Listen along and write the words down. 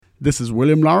This is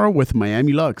William Lara with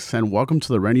Miami Lux, and welcome to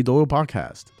the Renny Doyle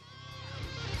podcast.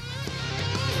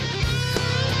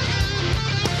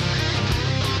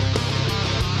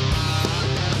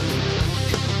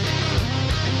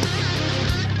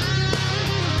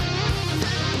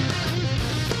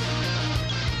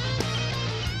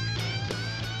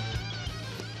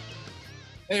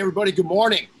 Hey, everybody, good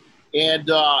morning.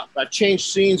 And I've changed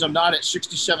scenes. I'm not at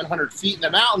 6,700 feet in the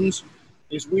mountains.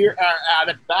 We are at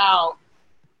about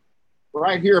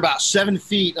right here, about 7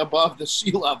 feet above the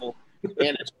sea level,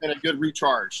 and it's been a good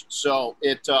recharge. So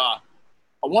I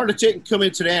wanted to come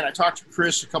in today, and I talked to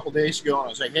Chris a couple days ago, and I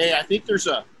was like, hey, I think there's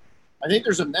a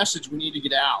message we need to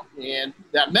get out. And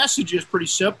that message is pretty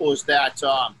simple, is that,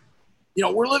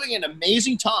 we're living in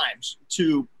amazing times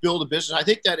to build a business. I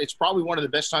think that it's probably one of the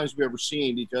best times we've ever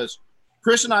seen, because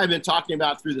Chris and I have been talking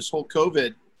about through this whole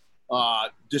COVID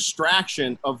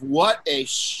distraction of what a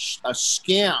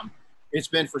scam it's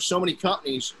been for so many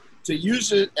companies to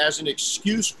use it as an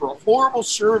excuse for a horrible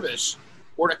service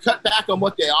or to cut back on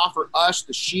what they offer us,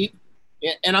 the sheep.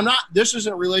 And this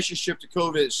isn't a relationship to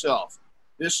COVID itself.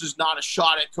 This is not a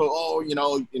shot at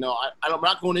I'm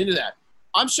not going into that.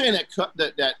 I'm saying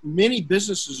that many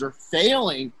businesses are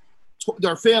failing.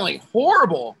 They're failing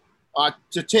horrible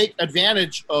to take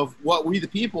advantage of what we, the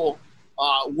people,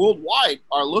 worldwide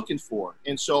are looking for.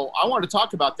 And so I want to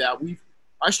talk about that.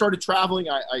 I started traveling,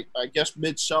 I guess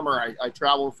midsummer. I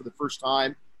traveled for the first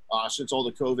time since all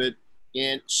the COVID.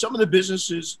 And some of the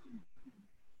businesses,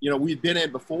 we've been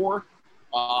in before,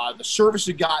 the service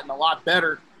had gotten a lot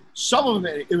better. Some of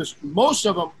them, most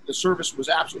of them, the service was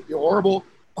absolutely horrible.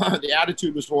 The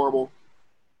attitude was horrible.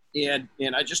 And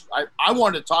I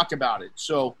wanted to talk about it.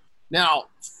 So now,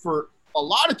 for a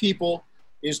lot of people,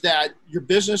 is that your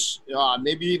business,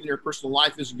 maybe even your personal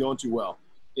life isn't going too well,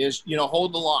 is,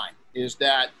 hold the line. Is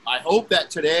that I hope that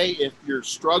today, if you're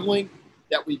struggling,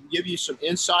 that we can give you some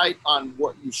insight on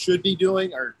what you should be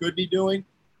doing or could be doing.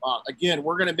 Again,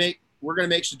 we're going to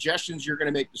make suggestions. You're going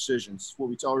to make decisions. What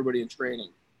we tell everybody in training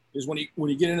is when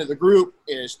you get into the group,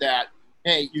 is that,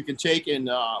 hey, you can take and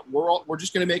we're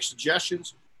just going to make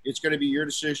suggestions. It's going to be your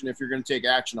decision if you're going to take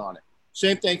action on it.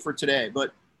 Same thing for today.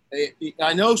 But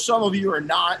I know some of you are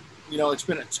not. It's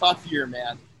been a tough year,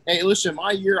 man. Hey, listen,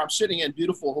 my year, I'm sitting in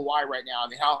beautiful Hawaii right now. I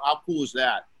mean, how cool is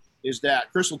that? Is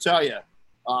that Chris will tell you.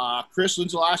 Chris,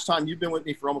 when's the last time you've been with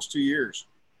me for almost 2 years?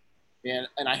 And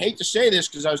I hate to say this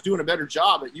because I was doing a better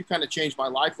job, but you kind of changed my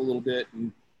life a little bit,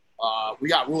 and we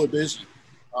got really busy.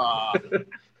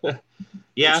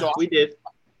 Yeah, so we did.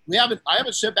 I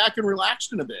haven't sat back and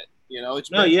relaxed in a bit. You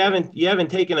haven't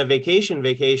taken a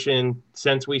vacation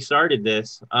since we started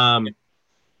this.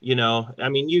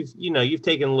 You've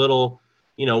taken little,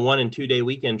 1 and 2 day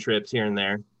weekend trips here and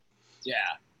there. Yeah,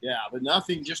 but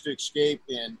nothing just to escape.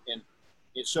 And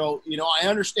so, I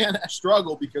understand that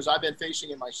struggle because I've been facing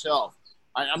it myself.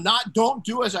 Don't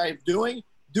do as I'm doing,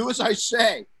 do as I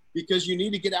say, because you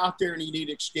need to get out there and you need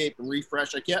to escape and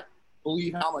refresh. I can't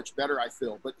believe how much better I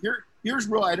feel. But here's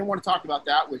really, I didn't want to talk about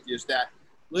that with you, is that,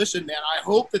 listen, man, I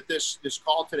hope that this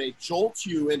call today jolts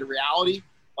you into reality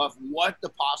of what the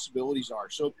possibilities are.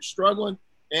 So if you're struggling,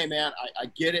 hey, man, I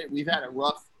get it. We've had a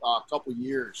rough couple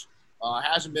years. It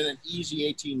hasn't been an easy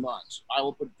 18 months. I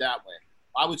will put it that way.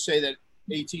 I would say that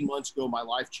 18 months ago, my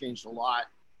life changed a lot,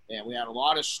 and we had a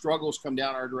lot of struggles come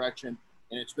down our direction,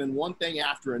 and it's been one thing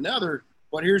after another.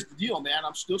 But here's the deal, man.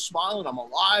 I'm still smiling. I'm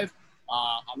alive.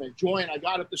 I'm enjoying. I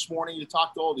got up this morning to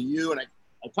talk to all of you, and I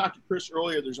talked to Chris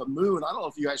earlier. There's a moon. I don't know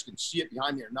if you guys can see it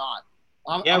behind me or not.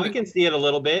 We can see it a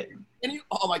little bit.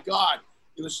 Oh my God.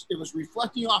 It was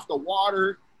reflecting off the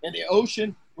water and the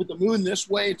ocean with the moon this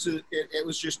way. It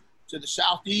was just to the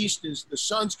southeast as the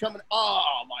sun's coming. Oh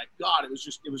my God. It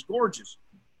was gorgeous.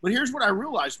 But here's what I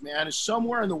realized, man, is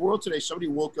somewhere in the world today, somebody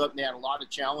woke up and they had a lot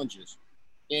of challenges.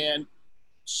 And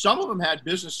some of them had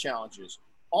business challenges.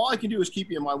 All I can do is keep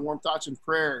you in my warm thoughts and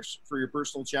prayers for your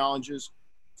personal challenges.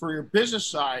 For your business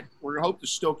side, we're going to hope to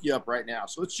stoke you up right now.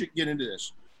 So let's get into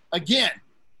this. Again,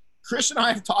 Chris and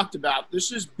I have talked about,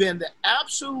 this has been the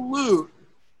absolute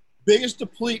biggest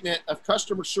depletement of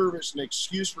customer service and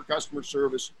excuse for customer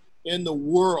service in the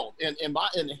world. And in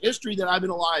the history that I've been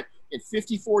alive, in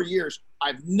 54 years,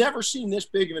 I've never seen this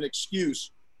big of an excuse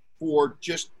for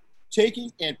just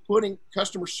taking and putting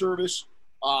customer service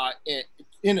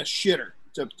in a shitter,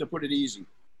 to put it easy,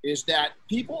 is that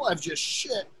people have just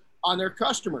shit on their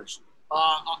customers.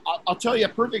 I'll tell you a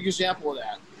perfect example of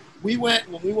that. When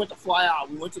we went to fly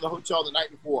out, we went to the hotel the night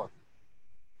before.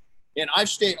 And I've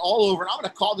stayed all over, and I'm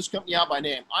going to call this company out by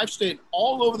name. I've stayed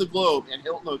all over the globe in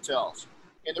Hilton hotels.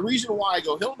 And the reason why I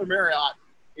go Hilton or Marriott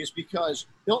is because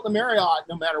Hilton and Marriott,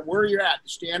 no matter where you're at, the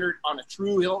standard on a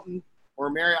true Hilton or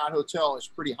a Marriott hotel is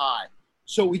pretty high.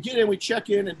 So we get in, we check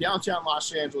in downtown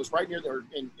Los Angeles, right near there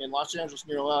in Los Angeles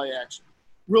near LAX,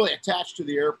 really attached to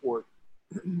the airport.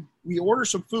 We order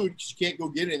some food because you can't go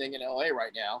get anything in LA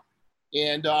right now.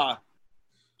 And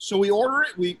so we order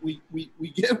it.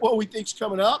 We get what we think's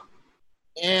coming up,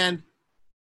 and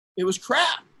it was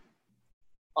crap.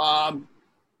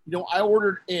 I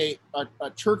ordered a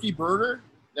turkey burger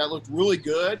that looked really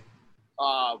good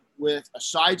with a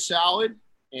side salad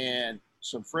and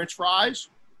some French fries.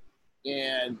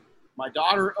 And my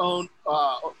daughter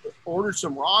ordered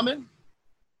some ramen.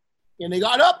 And they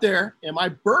got up there, and my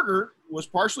burger was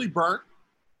partially burnt,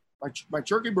 my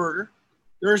turkey burger.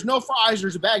 There's no fries,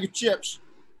 there's a bag of chips,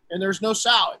 and there's no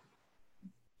salad.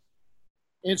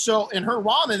 And so, and her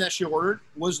ramen that she ordered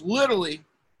was literally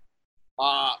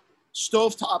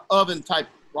stovetop oven type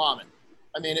ramen.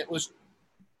 I mean,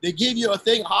 they gave you a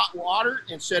thing of hot water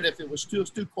and said if it was too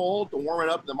cold to warm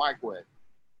it up in the microwave.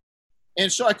 And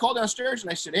so I called downstairs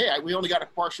and I said, hey, we only got a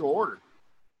partial order.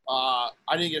 I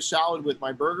didn't get salad with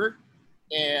my burger,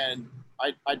 and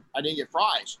I didn't get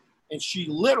fries. And she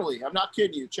literally, I'm not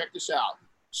kidding you, check this out,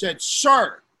 said,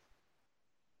 sir,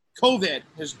 COVID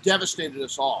has devastated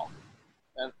us all.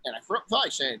 And I felt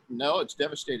like saying, no, it's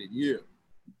devastated you.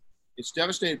 It's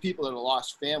devastated people that have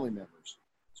lost family members.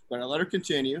 But I let her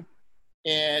continue.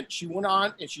 And she went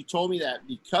on and she told me that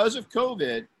because of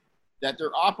COVID, that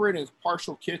they're operating a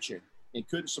partial kitchen and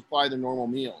couldn't supply the normal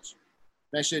meals.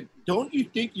 And I said, don't you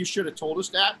think you should have told us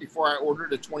that before I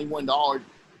ordered a $21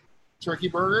 turkey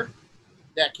burger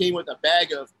that came with a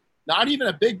bag of, not even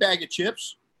a big bag of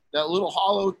chips, that little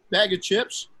hollow bag of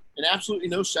chips, and absolutely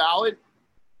no salad.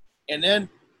 And then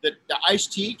the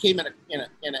iced tea came in a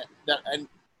and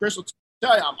Chris will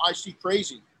tell you I'm iced tea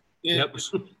crazy. It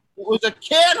was a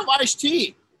can of iced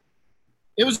tea.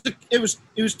 It was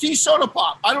tea soda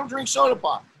pop. I don't drink soda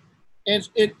pop. And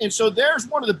so there's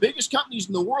one of the biggest companies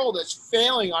in the world that's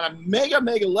failing on a mega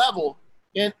level,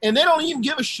 and they don't even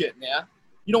give a shit, man.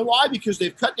 You know why? Because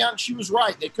they've cut down. She was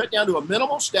right. They cut down to a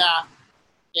minimal staff,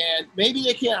 and maybe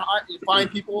they can't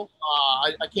find people.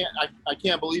 I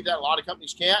can't believe that. A lot of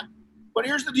companies can't. But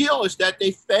here's the deal: is that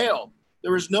they failed.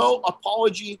 There was no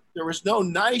apology. There was no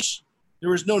niceness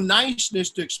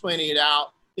to explaining it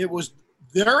out. It was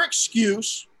their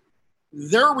excuse,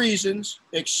 their reasons.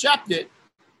 Accept it,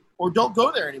 or don't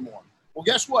go there anymore. Well,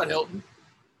 guess what, Hilton?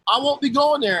 I won't be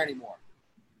going there anymore.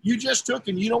 You just took,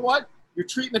 and you know what? Your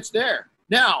treatment's there.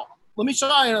 Now, let me tell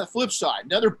you on the flip side,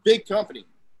 another big company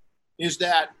is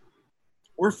that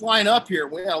we're flying up here.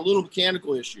 We had a little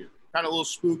mechanical issue, kind of a little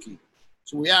spooky.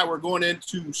 So we're going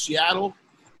into Seattle.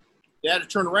 They had to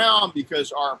turn around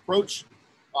because our approach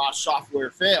software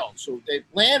failed. So they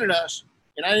landed us,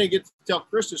 and I didn't get to tell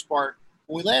Chris this part.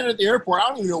 When we landed at the airport, I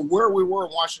don't even know where we were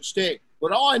in Washington State.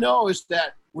 But all I know is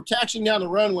that we're taxiing down the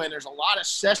runway, and there's a lot of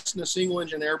Cessna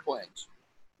single-engine airplanes.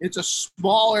 It's a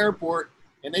small airport,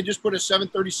 and they just put a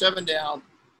 737 down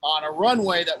on a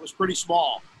runway that was pretty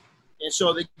small. And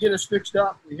so they get us fixed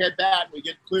up. We head back. We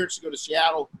get clearance to go to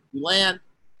Seattle. We land.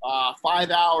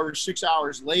 5 hours, 6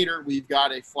 hours later, we've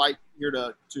got a flight here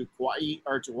to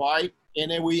Hawaii. And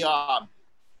then we're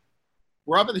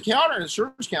up at the counter, the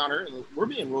service counter, and we're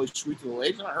being really sweet to the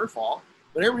lady. It's not her fault.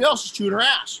 But everybody else is chewing her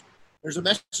ass. There's a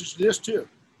message to this, too.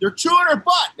 They're chewing her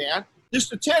butt, man.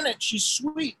 This attendant, she's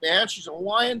sweet, man. She's a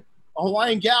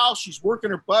Hawaiian gal. She's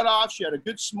working her butt off. She had a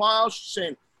good smile. She's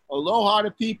saying aloha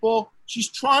to people. She's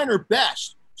trying her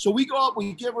best. So we go up,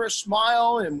 we give her a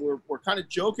smile, and we're kind of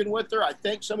joking with her. I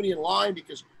thank somebody in line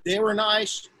because they were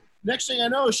nice. Next thing I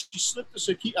know, she slipped us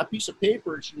a piece of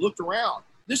paper, and she looked around.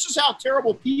 This is how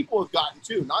terrible people have gotten,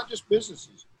 too, not just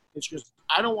businesses. It's just,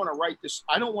 I don't want to write this.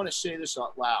 I don't want to say this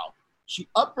out loud. She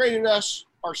upgraded us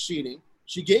our seating.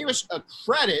 She gave us a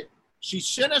credit. She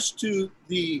sent us to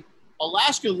the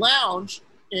Alaska Lounge,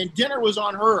 and dinner was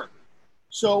on her.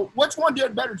 So which one did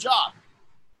a better job?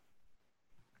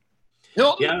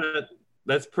 Hilton? Yeah,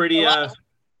 that's pretty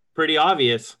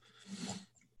obvious.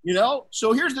 You know,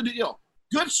 so here's the deal.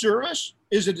 Good service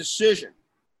is a decision.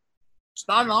 It's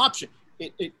not an option.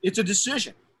 It's a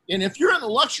decision. And if you're in the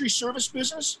luxury service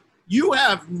business, you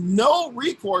have no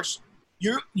recourse.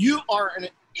 You are an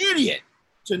idiot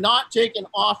to not take and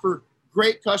offer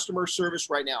great customer service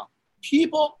right now.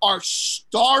 People are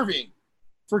starving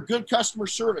for good customer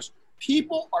service.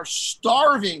 People are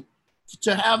starving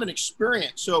to have an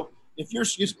experience. So if you're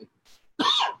just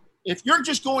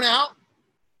going out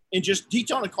and just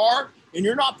detailing a car and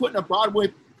you're not putting a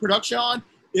Broadway production on,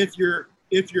 if your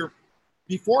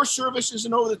before service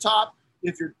isn't over the top,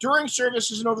 if your during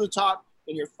service isn't over the top,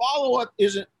 and your follow-up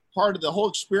isn't part of the whole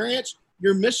experience,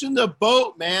 you're missing the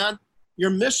boat, man. You're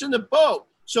missing the boat.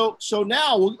 So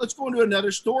now let's go into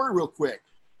another story real quick.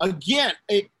 Again,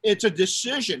 it's a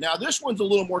decision. Now, this one's a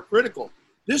little more critical.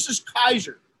 This is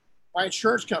Kaiser, my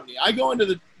insurance company. I go into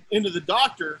the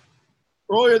doctor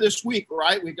earlier this week,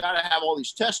 right? We've got to have all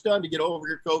these tests done to get over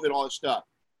your COVID, all this stuff.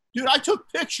 Dude, I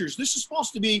took pictures. This is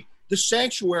supposed to be the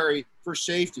sanctuary for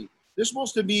safety. This is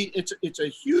supposed to be, it's a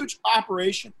huge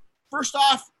operation. First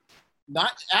off,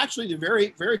 not actually the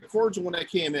very, very cordial when I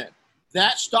came in.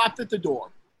 That stopped at the door.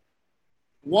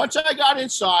 Once I got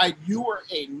inside, you were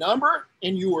a number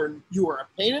and you were a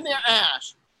pain in the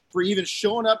ass for even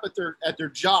showing up at their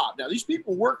job. Now, these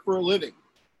people work for a living.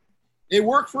 They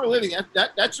work for a living.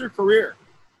 That's their career.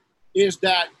 Is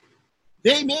that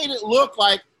they made it look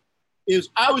like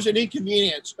I was an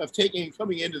inconvenience of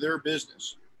coming into their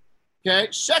business. Okay.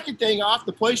 Second thing off,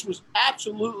 the place was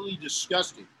absolutely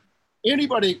disgusting.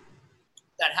 Anybody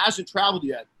that hasn't traveled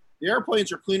yet, the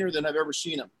airplanes are cleaner than I've ever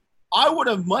seen them. I would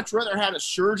have much rather had a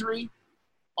surgery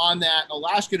on that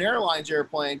Alaskan Airlines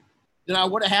airplane than I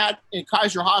would have had in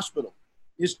Kaiser Hospital.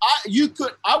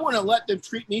 I wouldn't have let them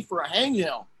treat me for a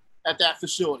hangnail at that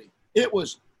facility. There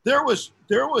was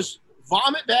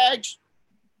vomit bags.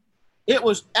 It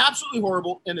was absolutely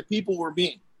horrible, and the people were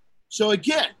mean. So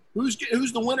again, who's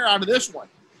the winner out of this one?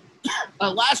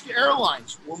 Alaska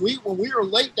Airlines. When we were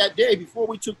late that day before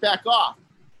we took back off,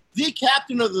 the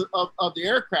captain of the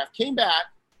aircraft came back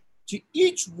to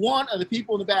each one of the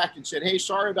people in the back and said, "Hey,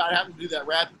 sorry about having to do that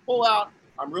rapid pullout.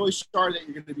 I'm really sorry that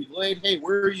you're going to be delayed. Hey,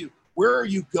 where are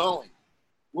you going?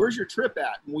 Where's your trip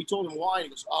at?" And we told him why. And he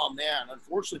goes, "Oh man,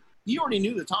 unfortunately," he already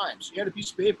knew the times. He had a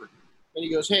piece of paper. And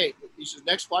he goes, "Hey," he says,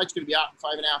 "next flight's going to be out in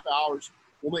 5.5 hours.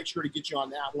 We'll make sure to get you on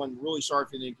that one. Really sorry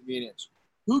for the inconvenience."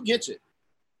 Who gets it?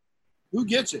 Who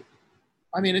gets it?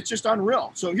 I mean, it's just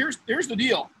unreal. So here's the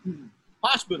deal.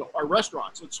 Hospital or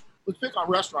restaurants. Let's pick on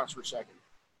restaurants for a second.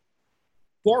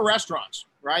 4 restaurants,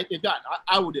 right? They've got.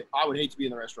 I would hate to be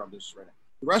in the restaurant business right now.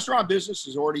 The restaurant business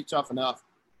is already tough enough.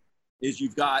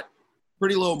 You've got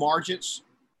pretty low margins.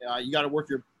 You got to work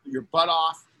your butt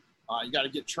off. You got to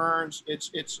get turns.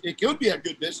 It could be a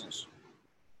good business,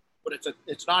 but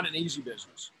it's not an easy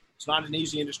business. It's not an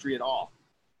easy industry at all.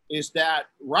 Is that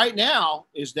right now?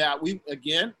 Is that we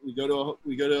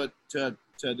go to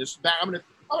this back. I'm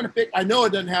gonna pick. I know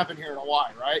it doesn't happen here in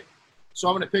Hawaii, right? So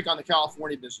I'm gonna pick on the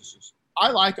California businesses. I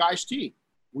like iced tea.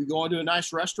 We go into a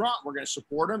nice restaurant. We're gonna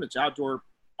support them. It's outdoor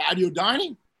patio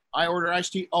dining. I ordered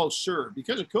iced tea. Oh, sir,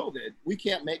 because of COVID, we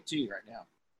can't make tea right now.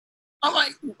 I'm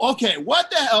like, okay, what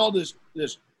the hell does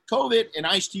this COVID and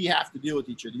iced tea have to do with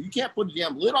each other? You can't put a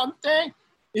damn lid on the thing?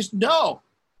 No.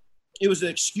 It was an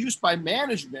excuse by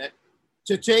management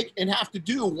to take and have to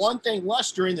do one thing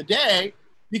less during the day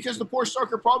because the poor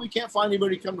sucker probably can't find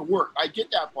anybody to come to work. I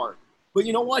get that part. But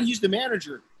you know what? He's the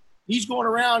manager. He's going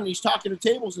around and he's talking to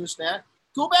tables and this and that.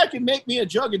 Go back and make me a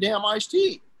jug of damn iced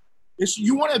tea.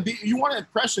 You want to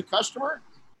impress a customer?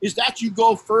 Is that you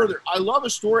go further. I love a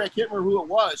story. I can't remember who it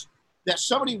was. That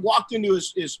somebody walked into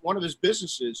one of his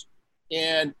businesses,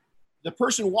 and the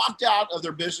person walked out of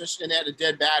their business and had a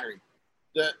dead battery.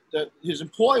 His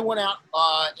employee went out.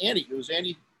 Andy. It was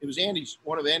Andy's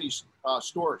one of Andy's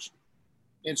stores.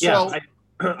 And so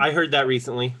I heard that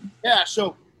recently. Yeah.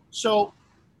 So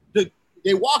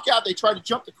they walk out. They try to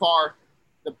jump the car.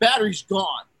 The battery's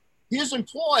gone. His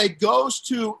employee goes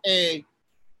to a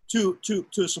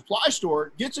supply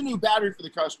store, gets a new battery for the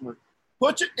customer,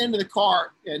 puts it into the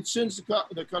car, and sends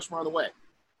the customer on the way.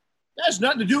 That has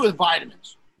nothing to do with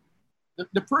vitamins.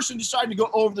 The person decided to go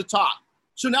over the top.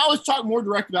 So now let's talk more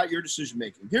direct about your decision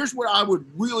making. Here's what I would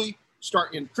really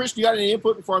start in. Chris, you got any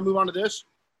input before I move on to this?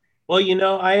 Well,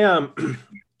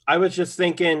 I was just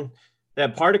thinking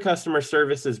that part of customer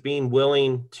service is being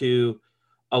willing to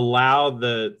allow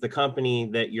the company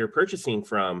that you're purchasing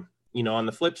from, on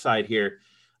the flip side here,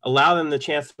 allow them the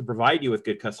chance to provide you with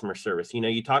good customer service.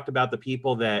 You talked about the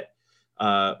people that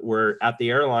were at the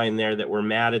airline there that were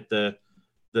mad at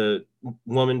the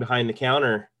woman behind the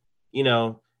counter.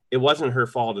 It wasn't her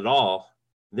fault at all.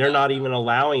 They're not even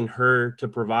allowing her to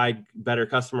provide better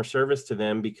customer service to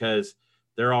them because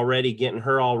they're already getting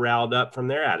her all riled up from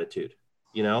their attitude,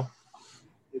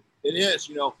 It is,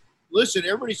 listen,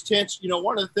 everybody's tense.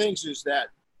 One of the things is that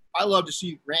I love to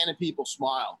see random people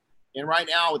smile. And right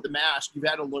now with the mask, you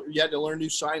had to learn new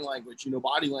sign language.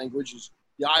 Body language is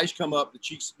the eyes come up, the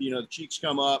cheeks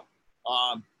come up.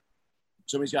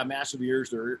 Somebody's got massive ears,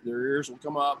 their ears will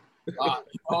come up.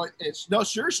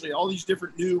 Seriously, all these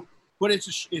different new, but it's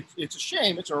a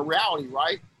shame. It's a reality,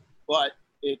 right? But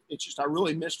it's just, I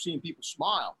really miss seeing people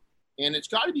smile. And it's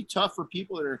got to be tough for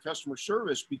people that are in customer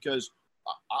service, because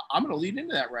I'm going to lead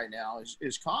into that right now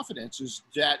is confidence. Is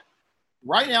that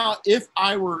right now, if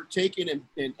I were taking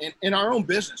in our own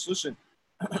business, listen,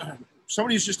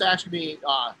 somebody was just asking me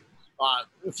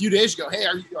a few days ago, hey,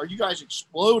 are you guys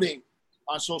exploding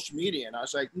on social media? And I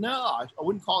was like, no, I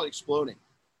wouldn't call it exploding.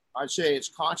 I'd say it's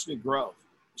constant growth.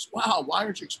 It's, wow, why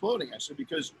aren't you exploding? I said,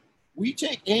 because we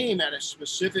take aim at a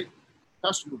specific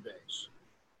customer base.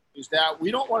 Is that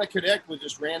we don't want to connect with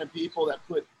just random people that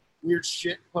put weird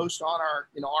shit posts on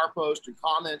our post and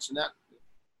comments and that.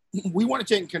 We want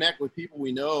to take and connect with people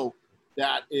we know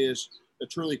that is a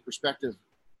truly prospective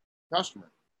customer.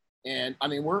 And I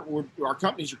mean, our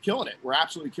companies are killing it. We're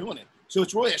absolutely killing it. So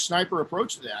it's really a sniper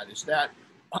approach to that. Is that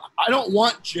I don't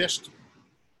want just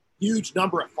huge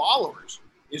number of followers.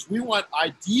 Is we want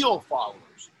ideal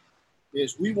followers.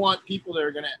 Is we want people that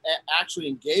are going to actually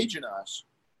engage in us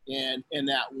and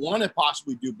that want to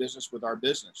possibly do business with our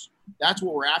business. That's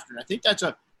what we're after. And I think that's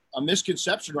a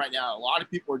misconception right now. A lot of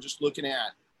people are just looking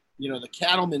at, the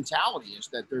cattle mentality, is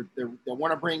that they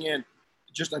want to bring in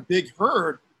just a big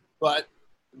herd, but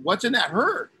what's in that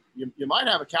herd? You might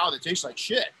have a cow that tastes like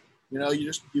shit. You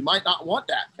might not want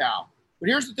that cow. But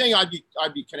here's the thing I'd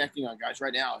be connecting on, guys,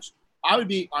 right now is I would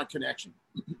be on connection.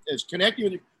 Is connecting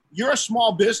with you. You're a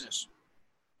small business.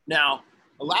 Now,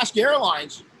 Alaska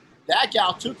Airlines, that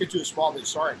gal took it to a small business.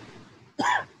 Sorry.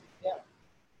 Yeah.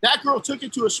 That girl took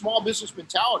it to a small business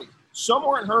mentality.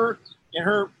 Somewhere in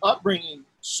her upbringing,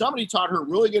 somebody taught her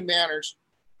really good manners,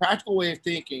 practical way of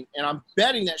thinking, and I'm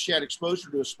betting that she had exposure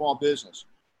to a small business,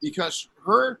 because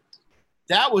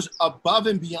that was above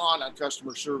and beyond on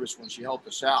customer service when she helped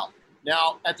us out.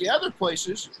 Now, at the other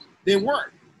places, they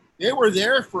weren't. They were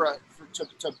there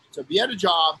to be at a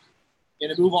job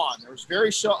and to move on. There was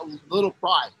very little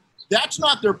pride. That's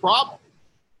not their problem.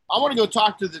 I want to go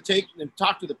talk to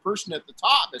the person at the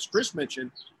top, as Chris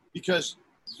mentioned, because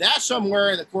that's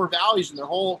somewhere in the core values in their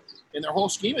whole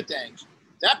scheme of things.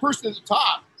 That person at the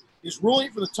top is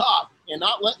ruling for the top and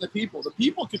not letting the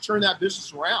people could turn that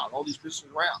business around, all these businesses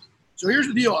around. So here's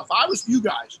the deal. If I was you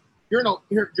guys, you're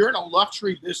in a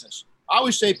luxury business. I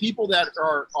always say people that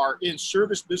are in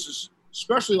service business,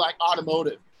 especially like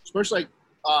automotive, especially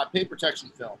like paint protection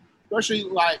film, especially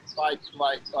like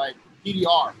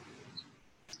PDR,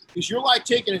 is you're like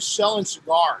taking and selling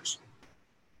cigars.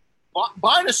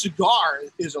 Buying a cigar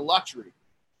is a luxury.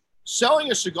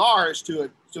 Selling a cigar is to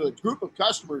a group of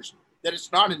customers that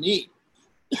it's not a need.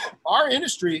 Our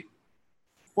industry,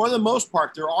 for the most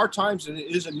part, there are times that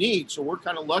it is a need. So we're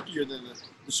kind of luckier than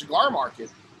the cigar market,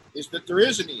 is that there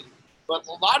is a need. But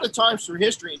a lot of times through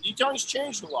history, and detailing's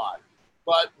changed a lot,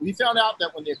 but we found out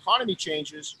that when the economy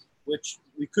changes, which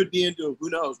we could be into, who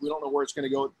knows, we don't know where it's going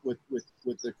to go with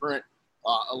the current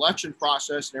election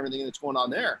process and everything that's going on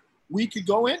there. We could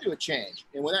go into a change.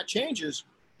 And when that changes,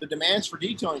 the demands for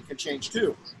detailing can change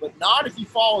too, but not if you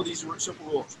follow these simple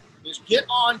rules. Just get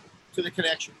on to the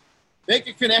connection. Make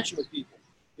a connection with people.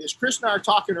 As Chris and I are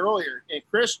talking earlier, and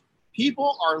Chris,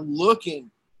 people are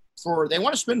looking they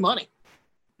want to spend money.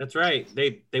 That's right.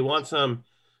 They want some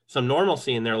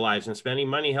normalcy in their lives, and spending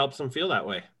money helps them feel that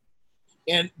way.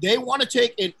 And they want to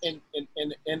take and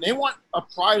they want a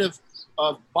pride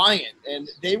of buying, and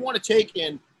they want to take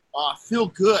and feel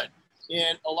good.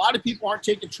 And a lot of people aren't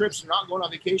taking trips. They're not going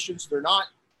on vacations. They're not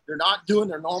doing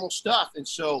their normal stuff. And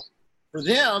so for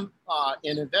them,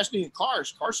 in investing in car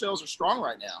sales are strong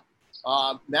right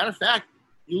now. Matter of fact,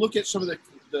 you look at some of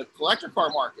the collector car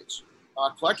markets.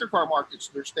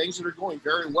 There's things that are going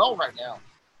very well right now.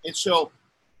 And so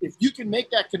if you can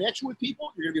make that connection with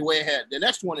people, you're going to be way ahead. The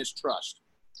next one is trust.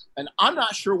 And I'm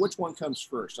not sure which one comes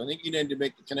first. I think you need to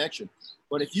make the connection.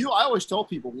 But I always tell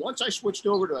people, once I switched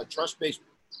over to a trust-based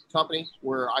company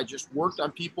where I just worked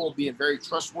on people being very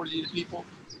trustworthy to people,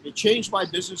 it changed my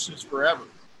businesses forever.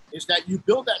 Is that you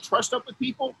build that trust up with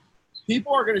people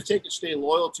are going to take and stay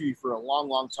loyal to you for a long,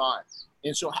 long time.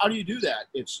 And so how do you do that?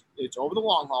 It's over the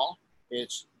long haul.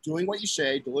 It's doing what you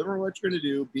say, delivering what you're going to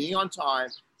do, being on time,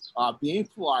 being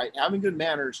polite, having good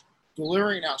manners,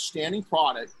 delivering an outstanding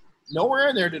product. Nowhere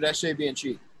in there did I say being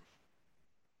cheap.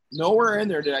 Nowhere in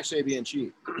there did I say being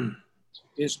cheap.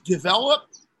 Is develop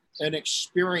an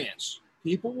experience.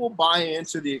 People will buy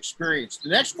into the experience. The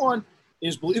next one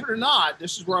is, believe it or not,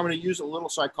 this is where I'm going to use a little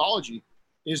psychology,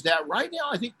 is that right now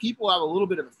I think people have a little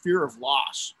bit of a fear of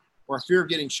loss or a fear of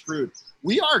getting screwed.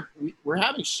 We're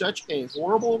having such a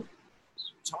horrible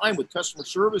time with customer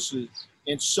services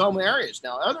in some areas.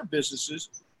 Now, other businesses,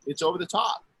 it's over the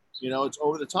top. It's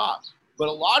over the top. But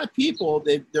a lot of people,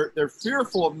 they're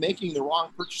fearful of making the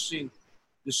wrong purchasing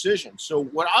decision. So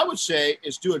what I would say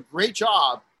is do a great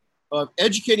job of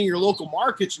educating your local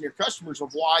markets and your customers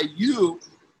of why you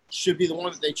should be the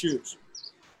one that they choose.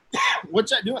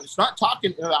 What's that doing? It's not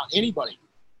talking about anybody.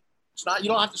 It's not, you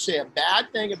don't have to say a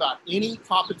bad thing about any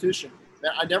competition.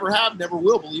 I never have, never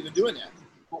will believe in doing that.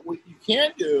 But what you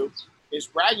can do is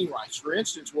bragging rights. For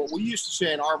instance, what we used to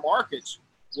say in our markets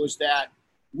was that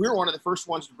we're one of the first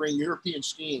ones to bring European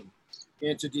steam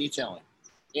into detailing.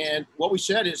 And what we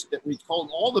said is that we told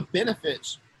all the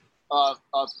benefits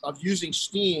of using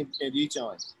steam in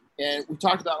detailing. And we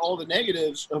talked about all the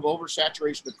negatives of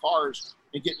oversaturation of cars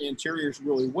and getting the interiors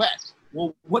really wet.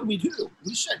 Well, what did we do?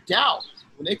 We set doubt.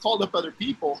 When they called up other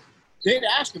people, they'd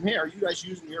ask them, hey, are you guys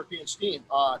using European steam?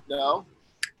 No.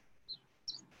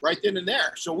 Right then and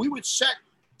there. So we would set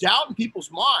doubt in people's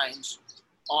minds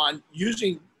on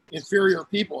using inferior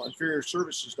people, inferior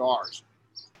services to ours.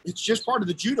 It's just part of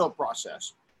the judo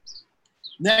process.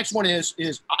 Next one is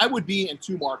I would be in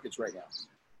 2 markets right now.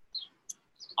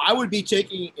 I would be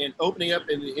taking and opening up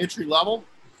in the entry level,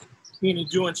 meaning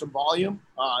doing some volume.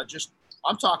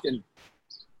 I'm talking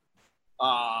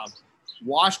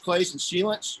wash clays and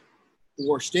sealants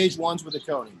or stage 1s with a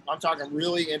coating. I'm talking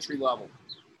really entry level.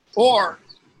 Or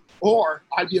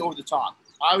I'd be over the top.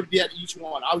 I would be at each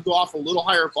one. I would go off a little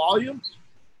higher volume,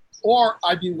 or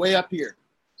I'd be way up here.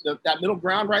 That middle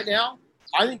ground right now,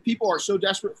 I think people are so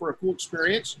desperate for a cool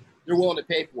experience, they're willing to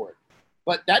pay for it.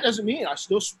 But that doesn't mean I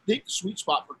still think the sweet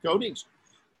spot for coatings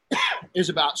is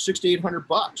about $600 to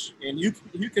 $800, and you can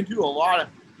do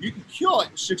you can kill it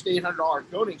in $600 to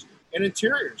 $800 coatings and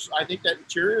interiors. I think that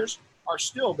interiors are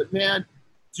still, but man,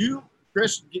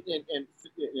 Chris and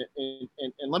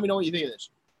let me know what you think of this.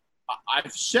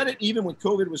 I've said it even when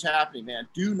COVID was happening, man.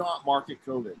 Do not market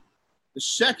COVID. The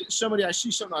second I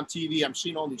see something on TV, I'm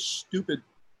seeing all these stupid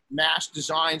mask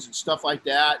designs and stuff like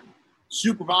that,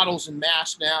 supermodels in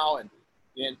masks now, and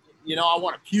I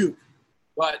want to puke.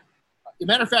 But as a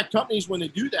matter of fact, companies, when they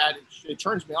do that, it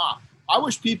turns me off. I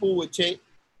wish people would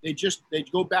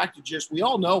they'd go back to just, we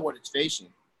all know what it's facing.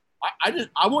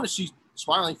 I want to see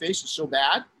smiling faces so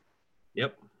bad.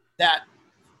 Yep. That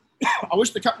I wish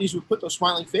the companies would put those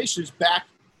smiling faces back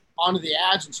onto the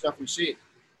ads and stuff we see.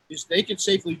 Is they can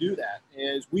safely do that.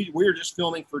 As we were just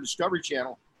filming for Discovery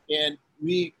Channel, and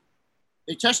they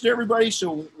tested everybody.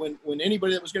 So when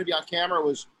anybody that was going to be on camera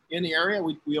was in the area,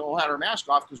 we all had our mask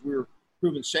off because we were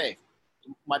proven safe.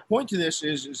 My point to this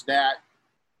is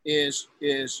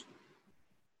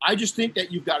I just think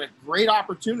that you've got a great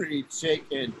opportunity to take,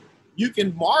 and you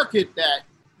can market that,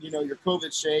 you're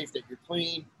COVID safe, that you're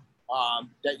clean,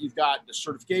 that you've got the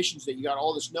certifications, that you got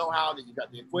all this know-how, that you've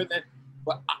got the equipment.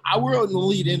 But I wouldn't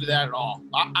lead into that at all.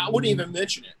 I wouldn't even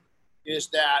mention it. Is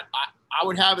that I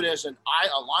would have it as a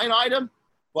line item,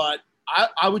 but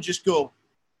I would just go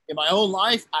in my own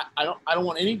life. I don't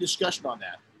want any discussion on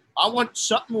that. I want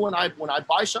something when I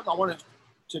buy something, I want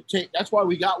to take. That's why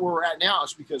we got where we're at now.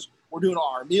 Is because we're doing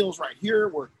all our meals right here.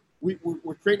 We're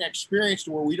creating an experience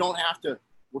to where we don't have to.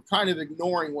 We're kind of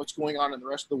ignoring what's going on in the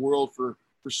rest of the world for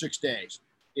 6 days,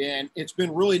 and it's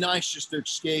been really nice just to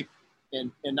escape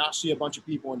and not see a bunch of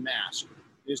people in masks.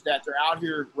 Is that they're out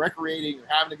here recreating, they're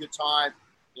having a good time,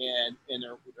 and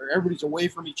everybody's away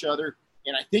from each other.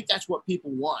 And I think that's what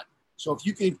people want. So if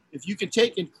you can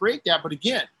take and create that, but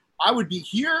again, I would be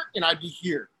here and I'd be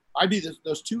here. I'd be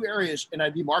those 2 areas, and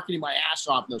I'd be marketing my ass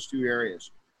off in those 2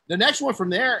 areas. The next one from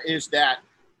there is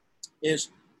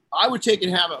I would take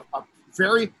and have a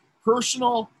very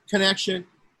personal connection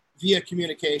via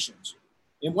communications.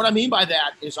 And what I mean by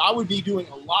that is I would be doing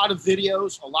a lot of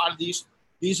videos, a lot of these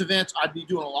events. I'd be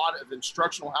doing a lot of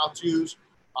instructional how-tos.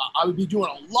 I would be doing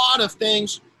a lot of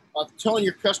things of telling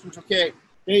your customers, okay,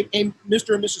 hey,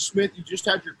 Mr. and Mrs. Smith, you just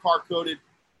had your car coated.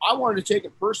 I wanted to take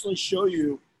and personally show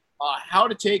you how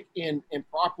to take in and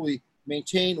properly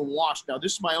maintain and wash. Now,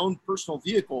 this is my own personal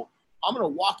vehicle. I'm going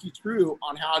to walk you through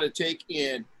on how to take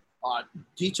in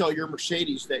detail your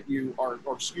Mercedes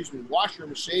wash your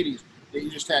Mercedes that you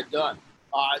just had done.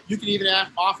 You can even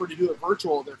offer to do it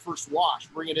virtual, their first wash,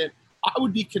 bring it in. I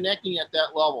would be connecting at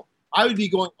that level. I would be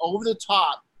going over the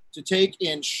top to take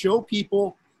and show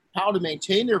people how to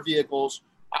maintain their vehicles.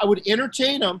 I would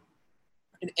entertain them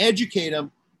and educate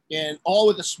them, and all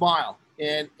with a smile.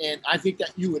 And I think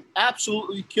that you would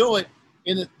absolutely kill it.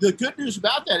 And the good news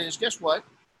about that is, guess what?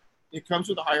 It comes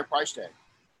with a higher price tag.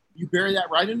 You bury that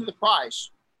right into the price,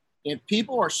 and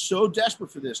people are so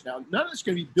desperate for this. Now, none of it's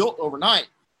going to be built overnight,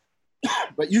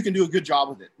 but you can do a good job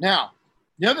with it. Now,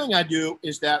 the other thing I do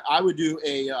is that I would do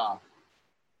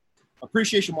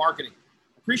appreciation marketing.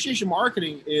 Appreciation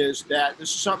marketing is that this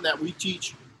is something that we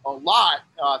teach a lot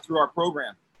through our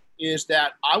program, is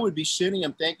that I would be sending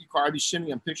them thank you card. I'd be sending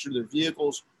them pictures of their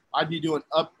vehicles. I'd be doing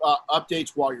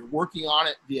updates while you're working on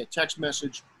it via text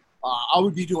message. I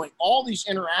would be doing all these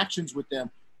interactions with them,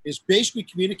 is basically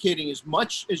communicating as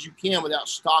much as you can without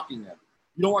stalking them.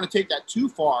 You don't want to take that too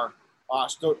far.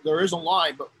 So there is a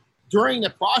line, but during the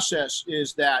process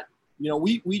is that,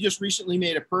 we just recently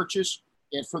made a purchase,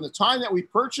 and from the time that we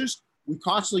purchased, we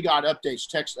constantly got updates,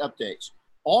 text updates,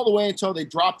 all the way until they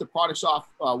dropped the products off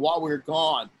while we were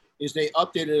gone, is they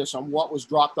updated us on what was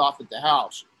dropped off at the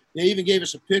house. They even gave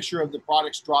us a picture of the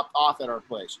products dropped off at our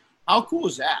place. How cool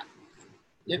is that?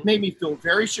 It made me feel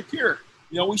very secure.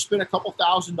 We spent a couple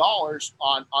 $1,000s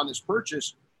on this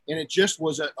purchase, and it just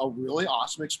was a really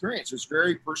awesome experience. It's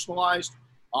very personalized.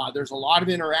 There's a lot of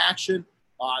interaction.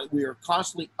 We are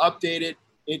constantly updated.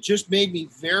 It just made me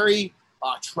very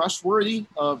trustworthy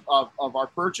of our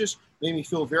purchase, made me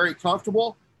feel very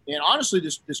comfortable. And honestly,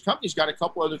 this company's got a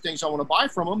couple other things I want to buy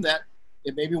from them that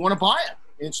it made me want to buy it.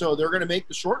 And so they're going to make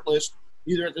the short list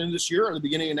either at the end of this year or the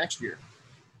beginning of next year.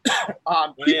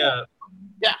 Yeah.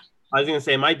 I was going to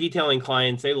say, my detailing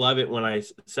clients, they love it when I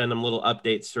send them little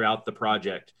updates throughout the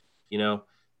project.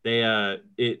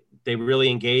 They really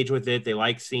engage with it. They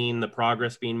like seeing the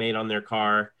progress being made on their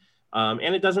car.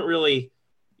 And it doesn't really,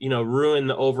 ruin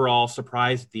the overall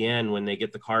surprise at the end when they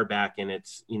get the car back and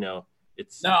it's. No,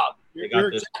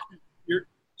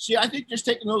 see, I think just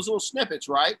taking those little snippets,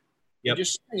 right? Yep.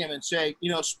 Just seeing them and say,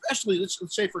 especially let's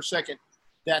say for a second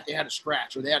that they had a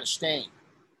scratch or they had a stain,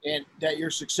 and that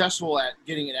you're successful at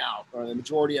getting it out, or the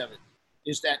majority of it,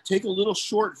 is that take a little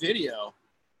short video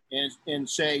and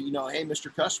say, hey,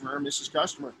 Mr. Customer, Mrs.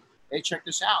 Customer, hey, check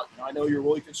this out. I know you're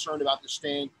really concerned about the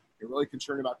stain. You're really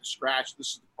concerned about the scratch.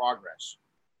 This is the progress.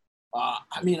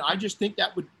 I just think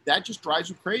that just drives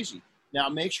you crazy. Now,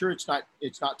 make sure it's not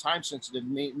time sensitive,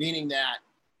 meaning that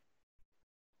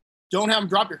don't have them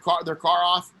drop their car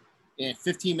off, and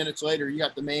 15 minutes later, you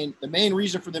got the main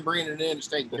reason for them bringing it in is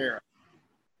taken care of.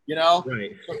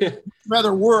 Right. So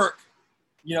rather work,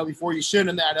 before you send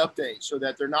them that update, so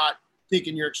that they're not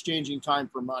thinking you're exchanging time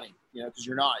for money, because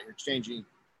you're not. You're exchanging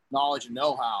knowledge and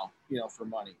know-how, for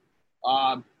money.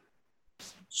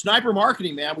 Sniper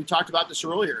marketing, man. We talked about this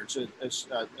earlier. It's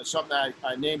something that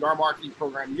I named our marketing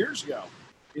program years ago.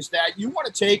 Is that you want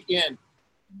to take in,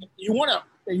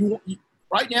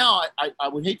 right now, I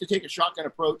would hate to take a shotgun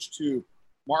approach to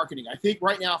marketing. I think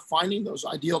right now, finding those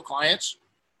ideal clients,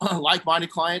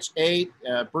 like-minded clients,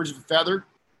 birds of a feather,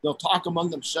 they'll talk among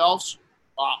themselves.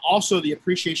 Also, the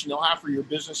appreciation they'll have for your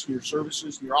business, your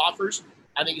services, and your offers.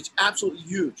 I think it's absolutely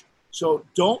huge. So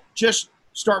don't just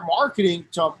start marketing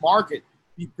to market.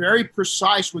 Be very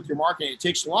precise with your marketing. It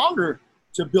takes longer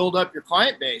to build up your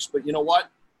client base, but you know what?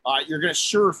 You're going to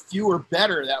serve fewer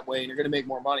better that way, and you're going to make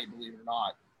more money, believe it or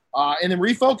not. And then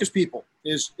refocus people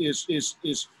is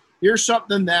here's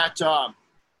something that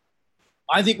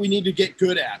I think we need to get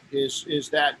good at is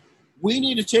that we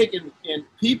need to take and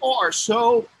people are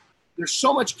there's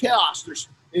so much chaos.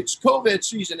 It's COVID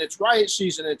season, it's riot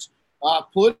season, it's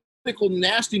political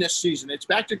nastiness season, it's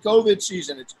back to COVID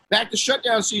season, it's back to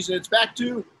shutdown season, it's back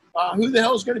to who the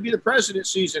hell is going to be the president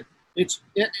season.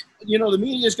 The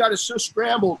media's got us so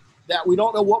scrambled that we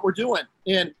don't know what we're doing.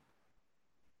 And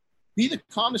be the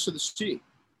calmness of the sea.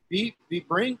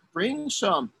 Bring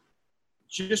some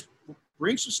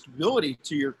stability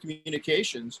to your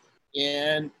communications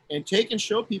and take and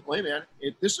show people, hey man,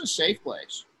 this is a safe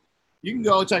place. You can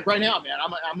go. It's like right now, man.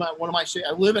 I'm at one of my.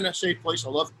 I live in a safe place.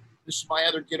 This is my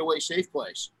other getaway safe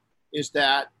place. Is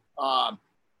that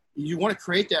you want to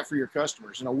create that for your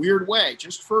customers in a weird way,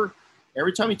 just for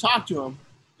every time you talk to them,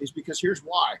 is because here's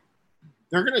why.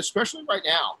 They're going to, especially right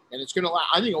now, and it's going to.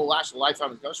 I think it will last a lifetime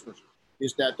with customers.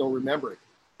 Is that they'll remember it.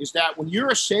 Is that when you're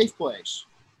a safe place,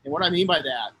 and what I mean by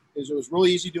that is it was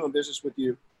really easy doing business with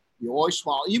you. You always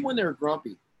smile, even when they're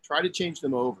grumpy. Try to change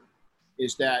them over.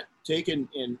 Is that take and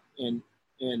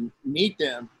meet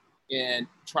them and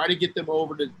try to get them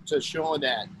over to showing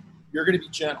that you're going to be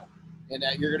gentle and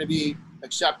that you're going to be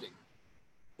accepting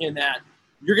and that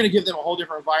you're going to give them a whole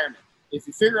different environment. If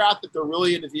you figure out that they're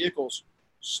really into vehicles,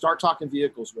 start talking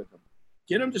vehicles with them.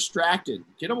 Get them distracted.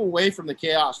 Get them away from the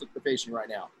chaos that they're facing right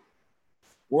now.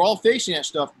 We're all facing that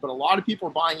stuff, but a lot of people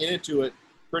are buying into it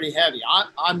pretty heavy.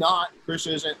 I'm not. Chris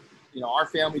isn't. Our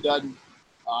family doesn't.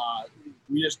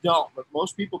 We just don't, but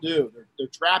most people do. They're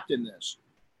trapped in this.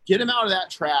 Get them out of that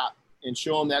trap and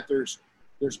show them that there's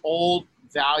old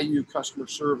value customer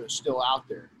service still out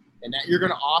there, and that you're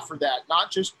going to offer that,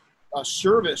 not just a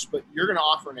service, but you're going to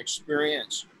offer an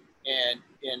experience, and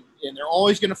they're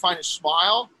always going to find a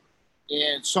smile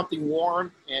and something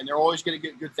warm, and they're always going to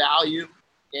get good value,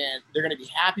 and they're going to be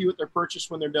happy with their purchase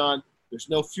when they're done. There's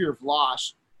no fear of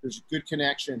loss. There's a good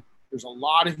connection, There's a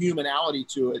lot of humanality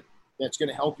to it that's going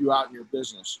to help you out in your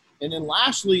business. And then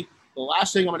lastly, the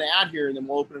last thing I'm going to add here, and then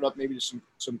we'll open it up maybe to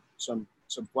some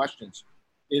questions,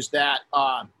 is that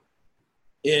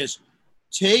is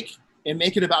take and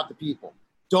make it about the people.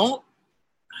 Don't.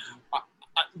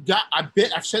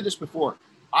 I've said this before.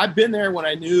 I've been there when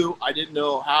I knew I didn't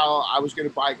know how I was going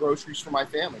to buy groceries for my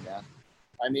family, man.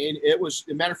 I mean, it was,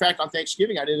 as a matter of fact, on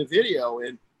Thanksgiving, I did a video,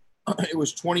 and it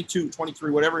was 22,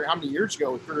 23, whatever, how many years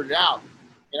ago we figured it out.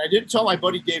 And I didn't tell my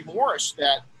buddy Dave Morris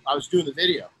that I was doing the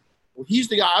video. Well, he's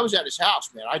the guy. I was at his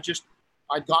house, man.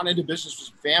 I'd gone into business with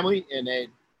some family, and they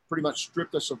pretty much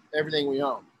stripped us of everything we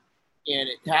owned. And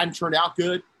it hadn't turned out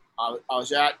good. I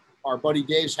was at our buddy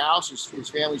Dave's house, his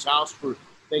family's house, for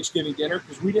Thanksgiving dinner,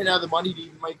 because we didn't have the money to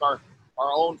even make our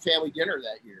own family dinner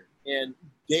that year. And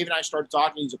Dave and I started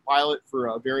talking. He's a pilot for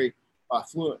a very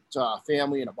affluent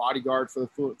family and a bodyguard for the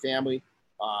affluent family,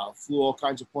 flew all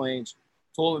kinds of planes.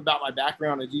 Told him about my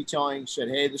background and detailing. Said,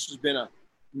 hey, this has been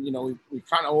we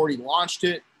kind of already launched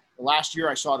it. The last year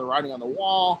I saw the writing on the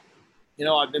wall.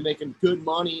 I've been making good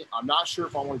money. I'm not sure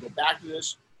if I want to go back to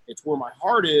this. It's where my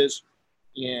heart is.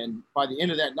 And by the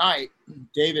end of that night,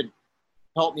 David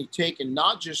helped me take and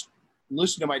not just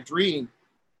listen to my dream,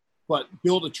 but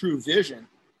build a true vision.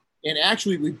 And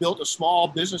actually, we built a small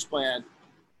business plan,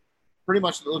 pretty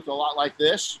much that looked a lot like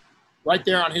this, right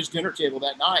there on his dinner table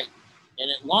that night. And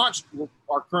it launched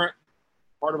our current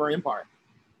part of our empire.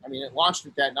 I mean, it launched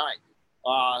it that night.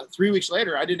 3 weeks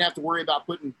later, I didn't have to worry about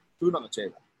putting food on the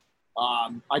table.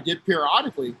 I did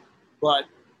periodically, but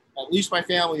at least my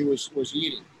family was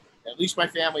eating. At least my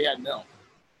family had milk.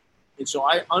 And so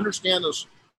I understand those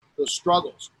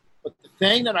struggles. But the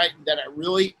thing that I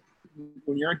really,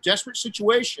 when you're in a desperate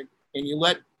situation and you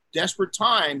let desperate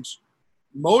times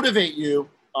motivate you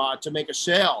to make a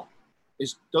sale,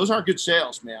 is those aren't good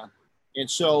sales, man. And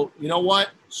so, you know what?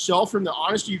 Sell from the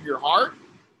honesty of your heart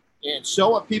and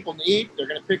sell what people need. They're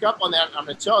going to pick up on that. I'm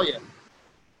going to tell you,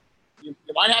 you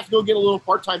might have to go get a little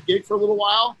part-time gig for a little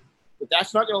while, but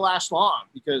that's not going to last long,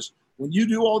 because when you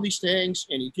do all these things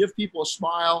and you give people a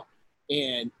smile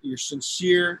and you're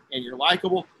sincere and you're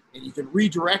likable and you can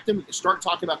redirect them, you can start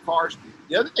talking about cars.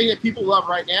 The other thing that people love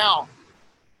right now,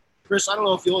 Chris, I don't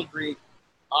know if you'll agree,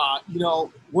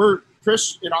 we're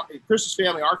Chris's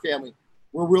family, our family,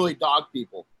 we're really dog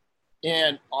people.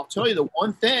 And I'll tell you the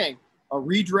one thing, a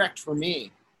redirect for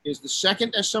me is the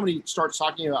second that somebody starts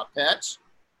talking about pets,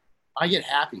 I get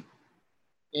happy.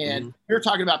 And we were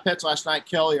talking about pets last night.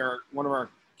 Kelly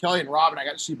and Robin, I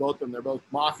got to see both of them. They're both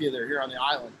mafia. They're here on the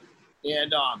island.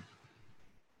 And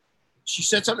she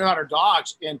said something about her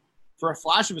dogs. And for a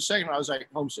flash of a second, I was like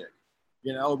homesick,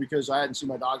 because I hadn't seen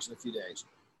my dogs in a few days.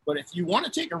 But if you want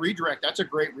to take a redirect, that's a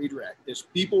great redirect. It's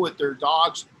people with their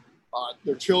dogs,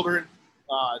 their children,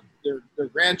 their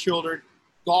grandchildren,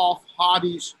 golf,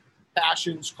 hobbies,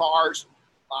 passions, cars.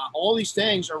 All these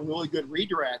things are really good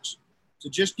redirects to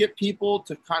just get people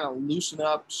to kind of loosen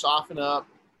up, soften up,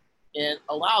 and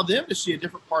allow them to see a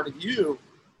different part of you,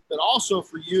 but also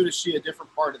for you to see a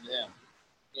different part of them.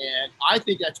 And I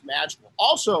think that's magical.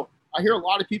 Also, I hear a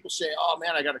lot of people say, oh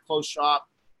man, I got to close shop.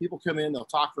 People come in, they'll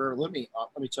talk forever. Let me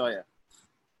tell you,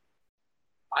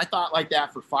 I thought like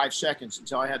that for 5 seconds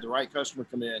until I had the right customer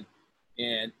come in,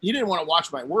 and he didn't want to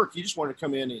watch my work. He just wanted to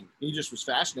come in, and he just was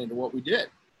fascinated with what we did.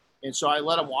 And so I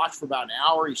let him watch for about an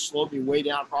hour. He slowed me way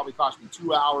down, probably cost me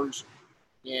 2 hours,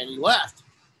 and he left.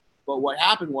 But what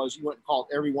happened was he went and called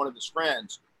every one of his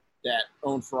friends that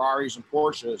owned Ferraris and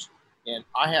Porsches, and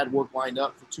I had work lined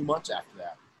up for 2 months after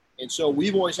that. And so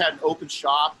we've always had an open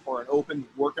shop or an open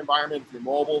work environment. If you're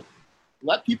mobile,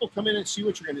 let people come in and see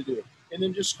what you're going to do. And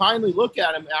then just kindly look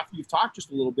at them after you've talked just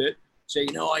a little bit. Say,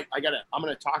 I'm going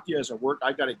to talk to you as I work.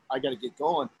 I got to get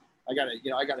going. I got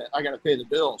to pay the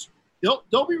bills.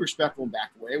 They'll be respectful and back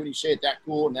away when you say it that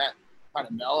cool and that kind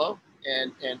of mellow.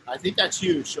 And I think that's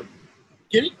huge. So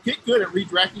get good at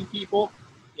redirecting people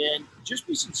and just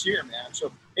be sincere, man.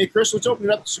 So, hey, Chris, let's open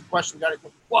it up to some questions.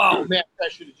 Wow, man, I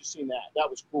should have just seen that. That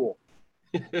was cool.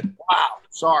 Wow,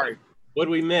 sorry. What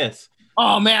did we miss?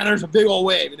 Oh, man, there's a big old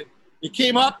wave. It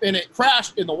came up and it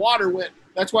crashed and the water went.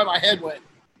 That's why my head went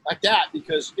like that,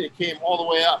 because it came all the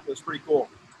way up. It was pretty cool.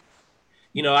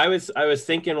 I was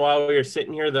thinking while we were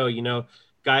sitting here, though,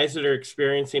 guys that are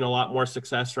experiencing a lot more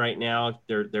success right now,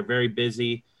 they're very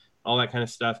busy, all that kind of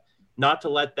stuff. Not to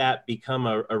let that become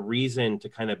a reason to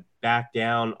kind of back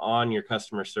down on your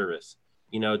customer service.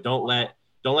 Don't let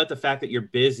the fact that you're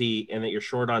busy and that you're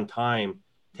short on time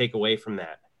take away from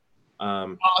that.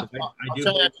 I do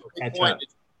catch up.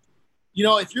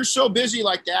 If you're so busy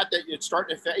like that it's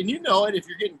starting to affect, and it, if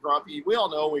you're getting grumpy, we all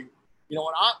know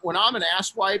when I'm an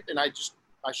asswipe and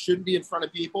I shouldn't be in front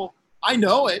of people. I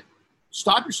know it.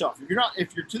 Stop yourself.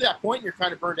 If you're to that point and you're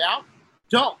kind of burned out,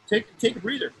 don't take a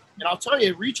breather. And I'll tell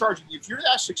you, recharging, if you're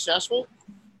that successful,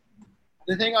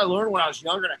 the thing I learned when I was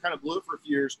younger, and I kind of blew it for a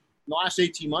few years, in the last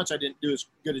 18 months, I didn't do as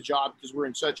good a job because we're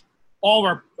in all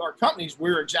of our companies,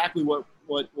 we're exactly what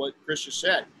Chris just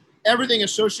said. Everything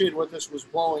associated with this was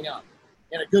blowing up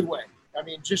in a good way.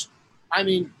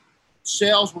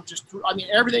 Sales were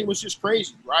everything was just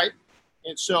crazy, right?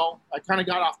 And so I kind of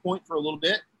got off point for a little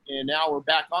bit, and now we're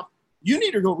back up. You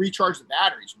need to go recharge the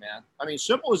batteries, man. I mean,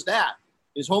 simple as that.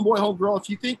 Is homeboy, homegirl, if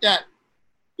you think that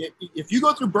if you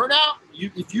go through burnout,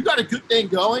 if you got a good thing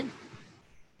going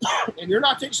and you're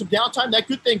not taking some downtime, that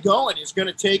good thing going is going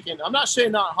to take, and I'm not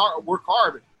saying work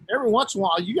hard, but every once in a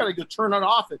while you got to go turn it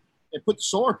off and put the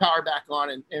solar power back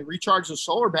on and recharge the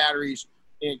solar batteries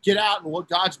and get out and what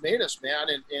God's made us, man,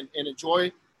 and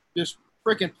enjoy this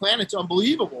freaking planet's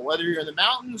unbelievable, whether you're in the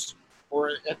mountains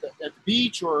or at the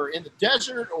beach or in the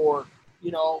desert or,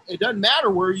 it doesn't matter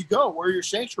where you go, where your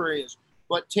sanctuary is.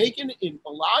 But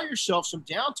allow yourself some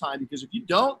downtime, because if you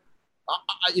don't,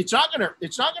 it's not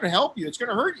gonna help you. It's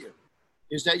gonna hurt you.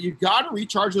 Is that you've got to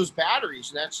recharge those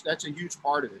batteries, and that's a huge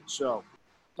part of it. So,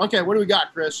 okay, what do we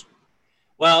got, Chris?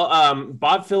 Well,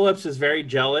 Bob Phillips is very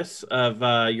jealous of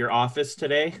your office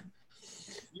today.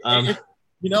 Bob,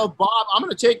 I'm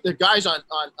gonna take the guys on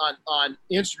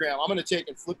Instagram. I'm gonna take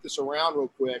and flip this around real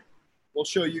quick. We'll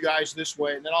show you guys this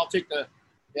way, and then I'll take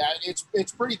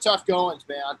it's pretty tough goings,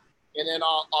 man. And then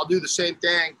I'll do the same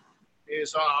thing.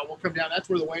 We'll come down. That's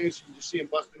where the wings. You can just see them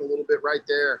busting a little bit right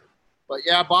there. But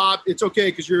yeah, Bob, it's okay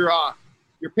because you're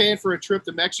paying for a trip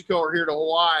to Mexico or here to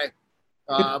Hawaii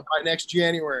by next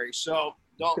January. So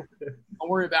don't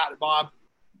worry about it, Bob.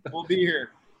 We'll be here.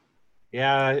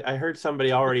 Yeah, I heard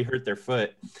somebody already hurt their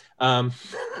foot. Yeah,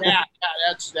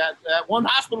 that's that one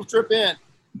hospital trip in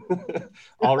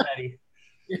already.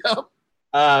 Yep.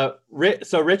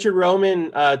 So Richard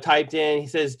Roman typed in, he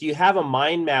says, do you have a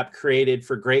mind map created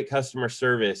for great customer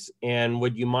service? And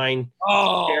would you mind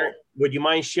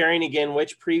sharing again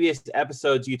which previous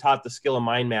episodes you taught the skill of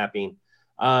mind mapping?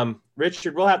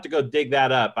 Richard, we'll have to go dig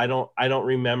that up. I don't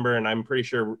remember, and I'm pretty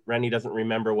sure Renny doesn't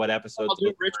remember what episodes. I'll do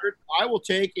it, Richard. I will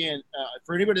take in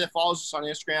for anybody that follows us on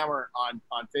Instagram or on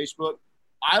Facebook,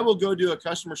 I will go do a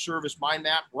customer service mind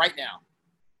map right now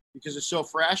because it's so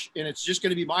fresh, and it's just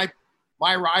going to be my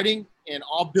writing, and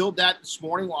I'll build that this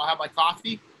morning while I have my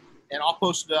coffee, and I'll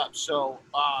post it up. So,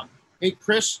 hey,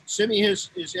 Chris, send me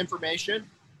his information.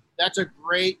 That's a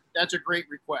great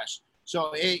request.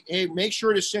 So, hey, make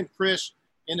sure to send Chris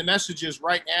in the messages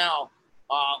right now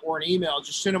or an email.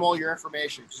 Just send him all your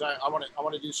information because I want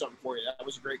to do something for you. That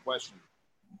was a great question.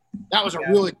 That was a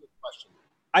really good question.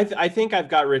 I think I've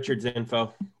got Richard's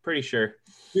info. Pretty sure.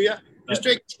 Do you? Just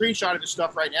take a screenshot of his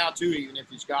stuff right now too, even if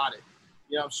he's got it.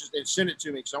 Send it to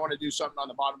me because I want to do something on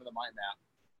the bottom of the mind map.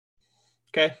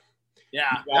 Okay.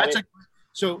 Yeah,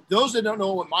 so those that don't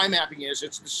know what mind mapping is,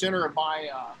 it's the center of my.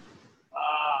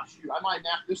 I might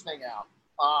map this thing out.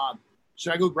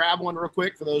 Should I go grab one real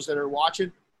quick for those that are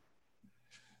watching?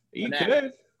 You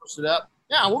could post it up.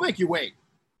 Yeah, we'll make you wait.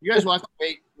 You guys will have to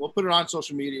wait. We'll put it on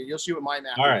social media. You'll see what mind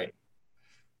mapping. All right. Is.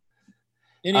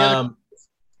 Any other?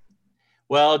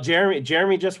 Well,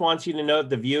 Jeremy just wants you to know that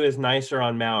the view is nicer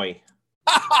on Maui.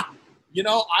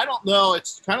 I don't know.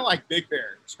 It's kind of like Big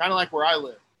Bear. It's kind of like where I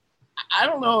live. I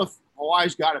don't know if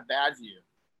Hawaii's got a bad view.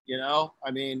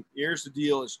 Here's the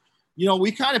deal is,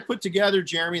 we kind of put together,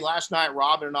 Jeremy, last night,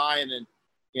 Robin and I, and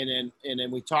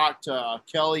then we talked to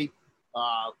Kelly.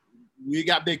 We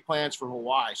got big plans for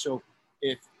Hawaii. So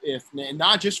if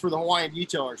not just for the Hawaiian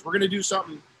detailers, we're going to do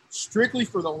something strictly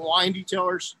for the Hawaiian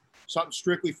detailers, something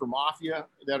strictly for Mafia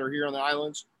that are here on the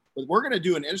islands. But we're going to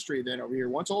do an industry event over here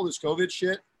once all this COVID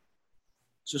shit.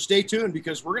 So stay tuned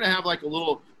because we're going to have like a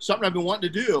little something I've been wanting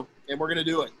to do, and we're going to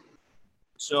do it.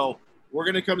 So we're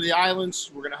going to come to the islands.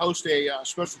 We're going to host a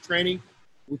special training.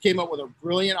 We came up with a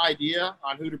brilliant idea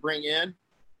on who to bring in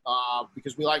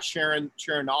because we like sharing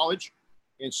knowledge.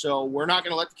 And so we're not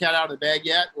going to let the cat out of the bag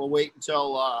yet. We'll wait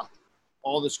until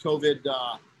all this COVID.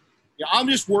 I'm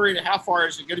just worried how far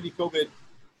is it going to be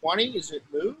COVID-20? Is it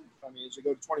move? Does it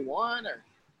go to 21 or?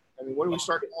 When do we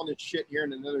start calling this shit here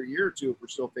in another year or two if we're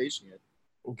still facing it?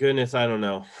 Goodness, I don't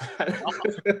know.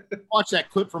 Watch that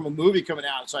clip from a movie coming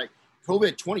out. It's like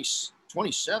COVID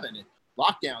 27 and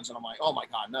lockdowns. And I'm like, oh my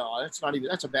God, no,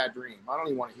 that's a bad dream. I don't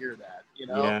even want to hear that,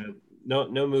 Yeah,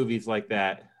 no movies like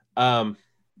that.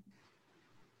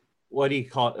 What do you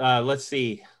call it? Let's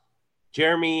see.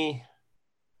 Jeremy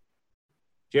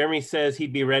says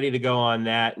he'd be ready to go on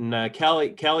that. And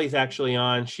Kelly's actually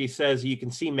on. She says you can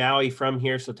see Maui from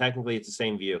here, so technically it's the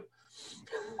same view.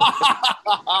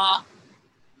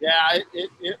 Yeah,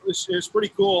 it was pretty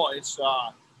cool. It's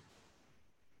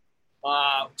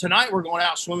tonight we're going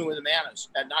out swimming with the mannas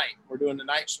at night. We're doing the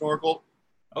night snorkel.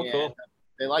 Oh, cool.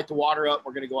 They light the water up.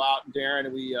 We're going to go out, and Darren,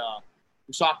 and we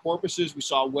saw porpoises. We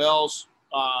saw whales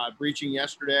breaching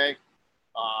yesterday.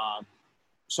 I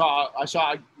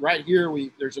saw right here.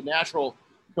 There's a natural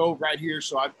cove right here,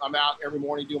 so I'm out every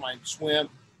morning doing my swim.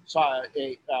 Saw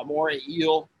a moray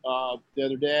eel the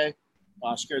other day.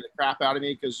 Scared the crap out of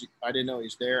me because I didn't know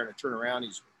he's there, and I turn around,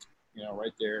 he's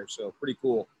right there. So pretty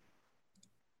cool.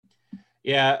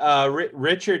 Yeah,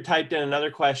 Richard typed in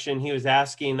another question. He was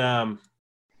asking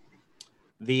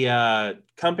the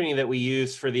company that we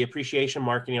use for the appreciation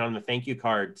marketing on the thank you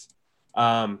cards.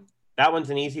 That one's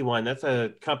an easy one. That's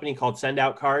a company called Send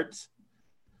Out Cards.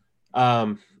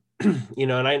 And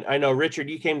I know, Richard,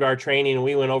 you came to our training and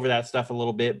we went over that stuff a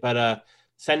little bit, but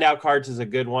Send Out Cards is a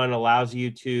good one. Allows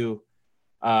you to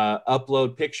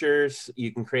upload pictures.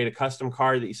 You can create a custom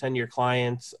card that you send to your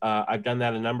clients. I've done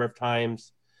that a number of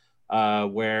times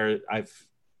where I've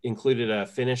included a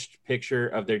finished picture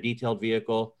of their detailed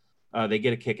vehicle. They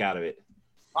get a kick out of it.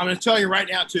 I'm going to tell you right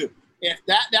now too, if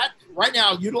that right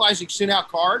now utilizing Send Out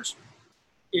Cards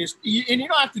is, and you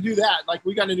don't have to do that. Like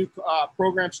we got a new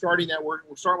program starting that we're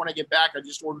starting when I get back. I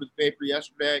just ordered the paper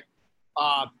yesterday.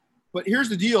 But here's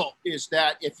the deal is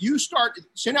that if you start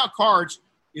Send Out Cards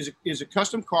is a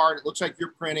custom card. It looks like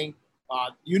you're printing.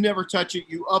 You never touch it.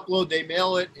 You upload, they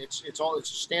mail it. It's a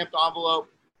stamped envelope.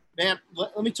 Man,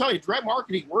 let me tell you, direct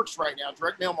marketing works right now.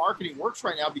 Direct mail marketing works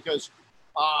right now because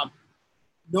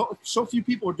so few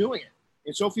people are doing it,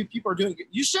 and so few people are doing it.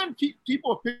 You send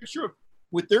people a picture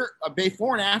with their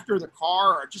before and after the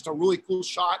car, or just a really cool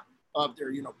shot of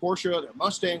their Porsche, their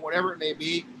Mustang, whatever it may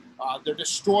be. Their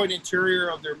destroyed interior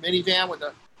of their minivan with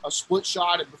a split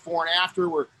shot of before and after,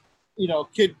 where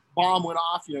kid bomb went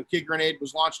off, kid grenade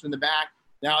was launched in the back.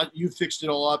 Now you fixed it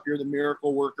all up. You're the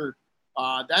miracle worker.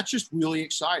 That's just really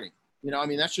exciting.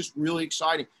 That's just really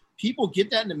exciting. People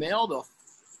get that in the mail, they'll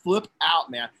flip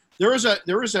out, man. There was a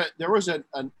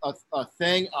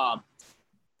thing,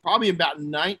 probably about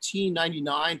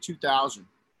 1999, 2000.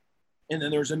 And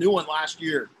then there's a new one last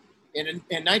year. And in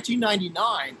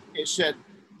 1999, it said,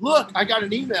 look, I got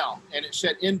an email, and it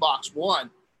said inbox 1.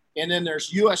 And then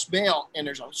there's U.S. mail, and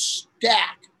there's a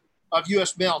stack of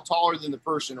U.S. mail taller than the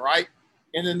person, right?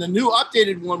 And then the new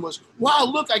updated one was, wow,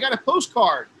 look, I got a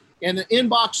postcard. And the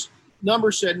inbox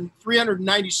number said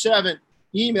 397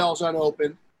 emails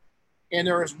unopened, and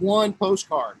there is one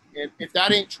postcard. And if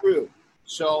that ain't true,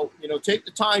 so, take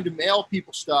the time to mail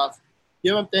people stuff,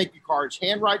 give them thank you cards,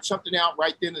 handwrite something out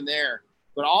right then and there.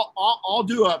 But I'll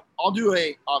do a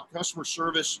customer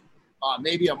service,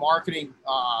 maybe a marketing,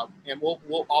 and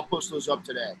I'll post those up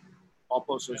today. I'll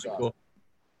post those up. Cool.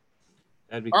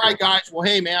 That'd be all cool. right, guys. Well,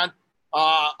 hey, man,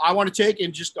 I want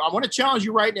to challenge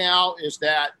you right now is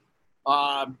that,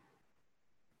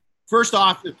 first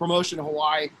off, the promotion in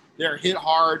Hawaii, they're hit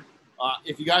hard.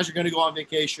 If you guys are going to go on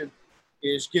vacation,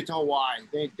 is get to Hawaii.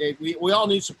 We all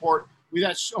need support. We've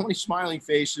got so many smiling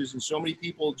faces and so many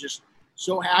people just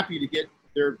so happy to get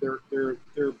their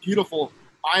beautiful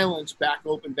islands back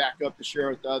up to share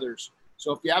with others.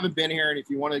 So if you haven't been here and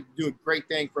if you want to do a great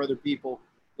thing for other people,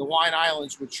 the Hawaiian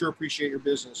Islands would sure appreciate your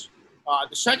business.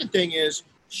 The second thing is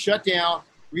shut down,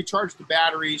 recharge the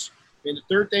batteries. And the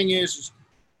third thing is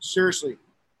seriously,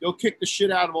 go kick the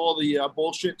shit out of all the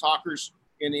bullshit talkers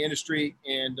in the industry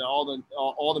and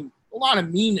a lot of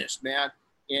meanness, man.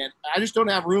 And I just don't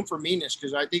have room for meanness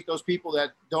because I think those people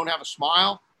that don't have a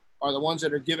smile are the ones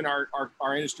that are giving our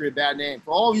industry a bad name.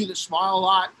 For all of you that smile a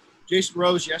lot, Jason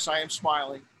Rose, yes, I am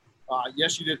smiling.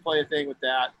 Yes, you did play a thing with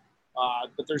that.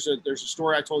 But there's a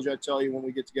story I told you I'd tell you when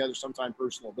we get together sometime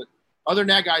personal. But other than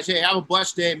that, guys, hey, have a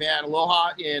blessed day, man.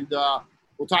 Aloha, and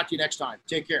we'll talk to you next time.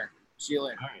 Take care. See you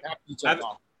later. Right.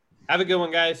 Have a good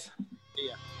one, guys.